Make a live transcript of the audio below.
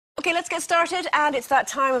OK, let's get started, and it's that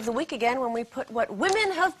time of the week again when we put what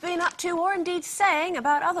women have been up to, or indeed saying,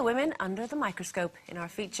 about other women under the microscope in our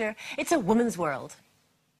feature, It's a Woman's World.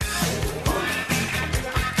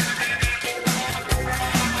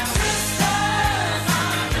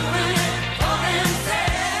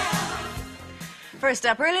 First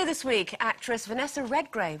up, earlier this week, actress Vanessa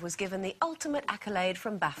Redgrave was given the ultimate accolade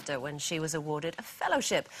from BAFTA when she was awarded a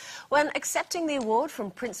fellowship. When accepting the award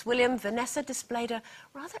from Prince William, Vanessa displayed a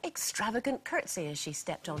rather extravagant curtsy as she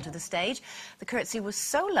stepped onto the stage. The curtsy was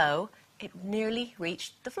so low, it nearly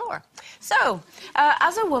reached the floor. So,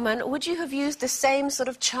 as a woman, would you have used the same sort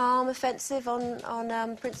of charm offensive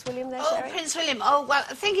on Prince William there, Oh, Sherry? Prince William. Oh, well,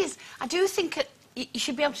 the thing is, I do think you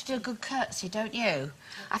should be able to do a good curtsy, don't you?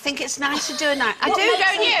 I think it's nice to do a nice... I do,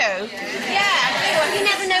 don't you? Yeah, I do. You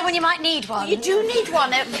never know when you might need one. You do need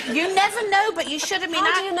one. You never know, but you should. I mean,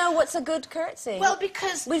 How do you know what's a good curtsy? Well,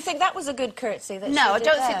 because... We think that was a good curtsy. That No, she I did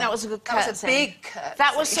don't there. think that was a good curtsy. That was a big curtsy.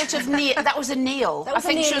 That was sort of... that was a kneel. That was I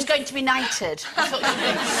think a she kneel. was going to be knighted. I thought she was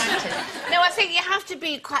going to be knighted. No, I think you have to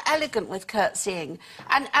be quite elegant with curtsying.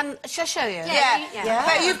 And shall I show you? Yeah.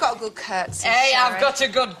 But you've got a good curtsy. Hey, Sherry. I've got a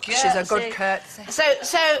good curtsy. She's a good curtsy. So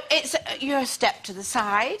it's you're a step to the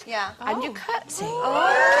side. Yeah. And you curtsy. Oh.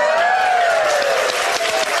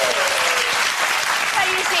 So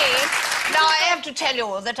you see, now I have to tell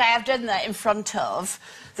you that I have done that in front of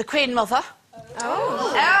the Queen Mother.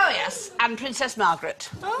 Oh, yes, and Princess Margaret.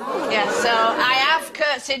 Oh. Yes, so I have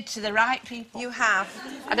curtsied to the right people. You have.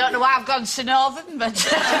 I don't know why I've gone to Northern, but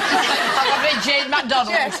I've got rid of Jane MacDonald.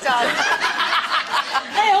 Yes, darling.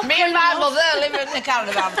 Me and my mother live in the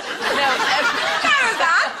caravan.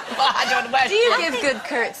 Well, I don't know where. Do you give good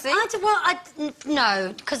curtsy?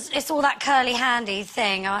 No, because it's all that curly-handy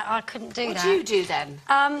thing. I couldn't do that. What do you do then?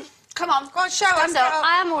 Come on. Go on, show us.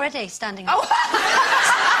 I am already standing up. Oh.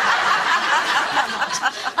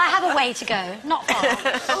 I have a way to go, not far.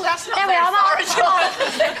 Oh, that's not There we very are, far at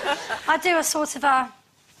all. I do a sort of a...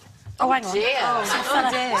 Oh, hang on. Dear.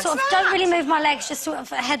 Sort of, don't really move my legs, just sort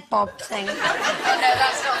of a head bob thing. Oh, no,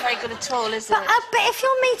 that's not very good at all, is it? But if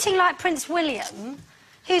you're meeting, like, Prince William,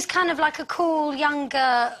 who's kind of like a cool,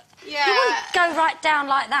 younger... Yeah. You wouldn't go right down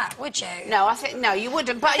like that, would you? No, I think... No, you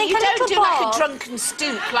wouldn't. But think you a don't little do like bob. a drunken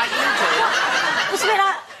stoop like you do. It's a bit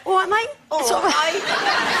like, all right, mate? Oh, Sort of-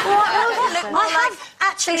 I have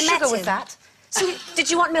actually Some met sugar him. with that. So,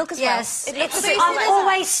 did you want milk as well? Yes. It's I'm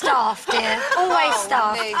always staffed, dear. Always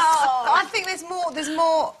staffed. I think there's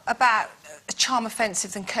more about a charm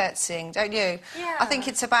offensive than curtsying, don't you? Yeah. I think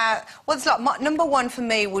it's about... Well, it's like... Number one for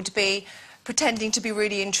me would be pretending to be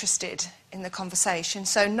really interested in the conversation,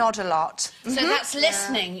 so nod a lot. So that's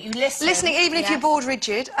listening. You listen. Listening, even if you're bored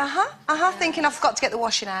rigid. Thinking I've got to get the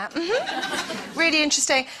washing out. Really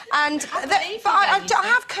interesting. And I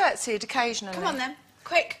have curtsied occasionally. Come on, then.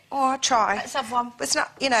 Quick. Oh, I try. Let's have one. But it's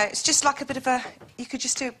not, you know, it's just like a bit of a... You could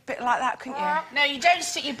just do a bit like that, couldn't you? No, you don't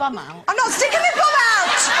stick your bum out. I'm not sticking my bum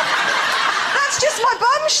out! That's just my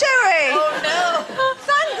bum, Sherry! Oh, no.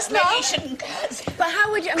 Thanks, Maybe love. you shouldn't curtsy. But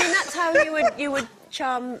how would you... I mean, that's how you would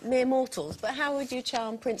charm mere mortals, but how would you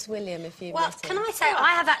charm Prince William if you Well, met him? can I say,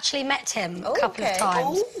 I have actually met him a couple of okay.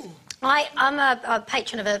 times. Ooh. I'm a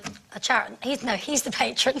patron of a charity. He's the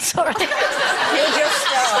patron, sorry. You're just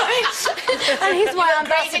And he's my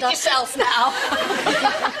ambassador. Rated yourself now.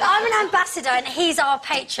 I'm an ambassador and he's our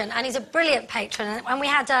patron, and he's a brilliant patron. And we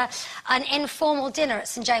had an informal dinner at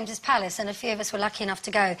St James's Palace, and a few of us were lucky enough to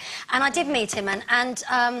go. And I did meet him, and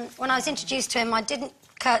when I was introduced to him, I didn't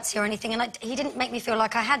curtsy or anything, and he didn't make me feel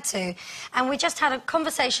like I had to. And we just had a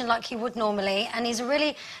conversation like you would normally, and he's a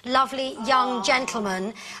really lovely young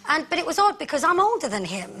gentleman. But it was odd because I'm older than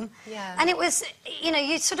him. Yeah. And it was, you know,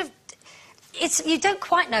 you sort of... you don't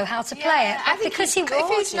quite know how to play it, I but think because he's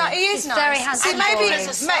gorgeous. He is he's nice. very handsome.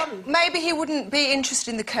 See, maybe he wouldn't be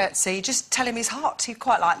interested in the curtsy. Just tell him he's hot. He'd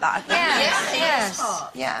quite like that, I think. Yes, yes.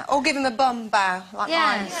 Yeah, or give him a bum bow, like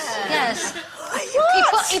mine. Yes,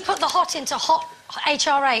 He put the hot into hot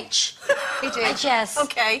HRH. He did. Yes.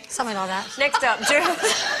 OK. Something like that. Next up,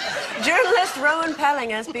 journalist Rowan Pelling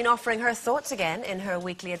has been offering her thoughts again in her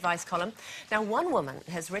weekly advice column. Now, one woman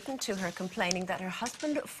has written to her complaining that her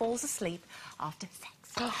husband falls asleep after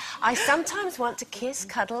sex. I sometimes want to kiss,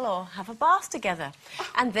 cuddle or have a bath together.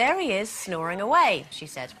 And there he is, snoring away, she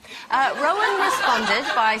said. Rowan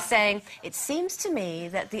responded by saying, "It seems to me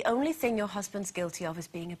that the only thing your husband's guilty of is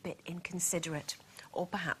being a bit inconsiderate. Or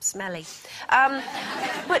perhaps smelly."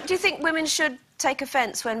 But do you think women should take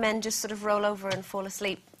offence when men just sort of roll over and fall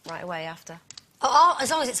asleep right away after? Oh, as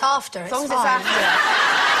long as it's after, it's fine. As long as it's after.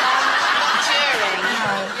 During.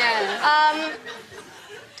 No. Yeah.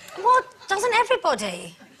 Well, doesn't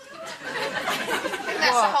everybody?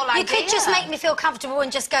 that's the whole idea. You could just make me feel comfortable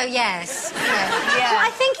and just go yes. Yeah. Well,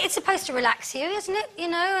 I think it's supposed to relax you, isn't it? You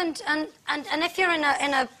know, and if you're in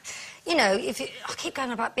a you know, I keep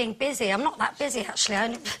going about being busy. I'm not that busy,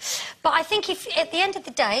 actually. But I think if at the end of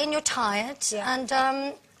the day and you're tired, and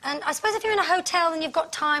I suppose if you're in a hotel and you've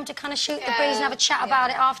got time to kind of shoot the breeze and have a chat about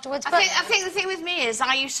it afterwards. I think the thing with me is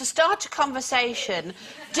I used to start a conversation,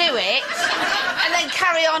 do it, and then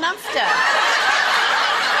carry on after.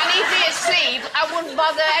 And he'd be asleep, I wouldn't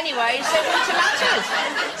bother anyway, so it wouldn't have mattered.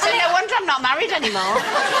 So no wonder I'm not married anymore.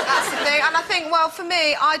 That's the thing, and I think, well, for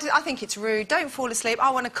me, I think it's rude. Don't fall asleep. I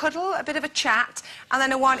want to cuddle, a bit of a chat, and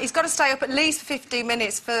then he's got to stay up at least for 15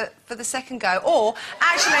 minutes for the second go. Or,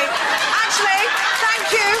 actually,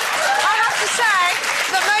 thank you. I have to say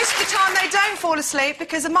that most of the time they don't fall asleep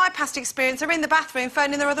because of my past experience. They're in the bathroom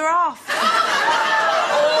phoning their other half.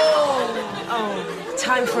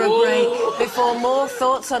 Time for a break before more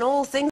thoughts on all things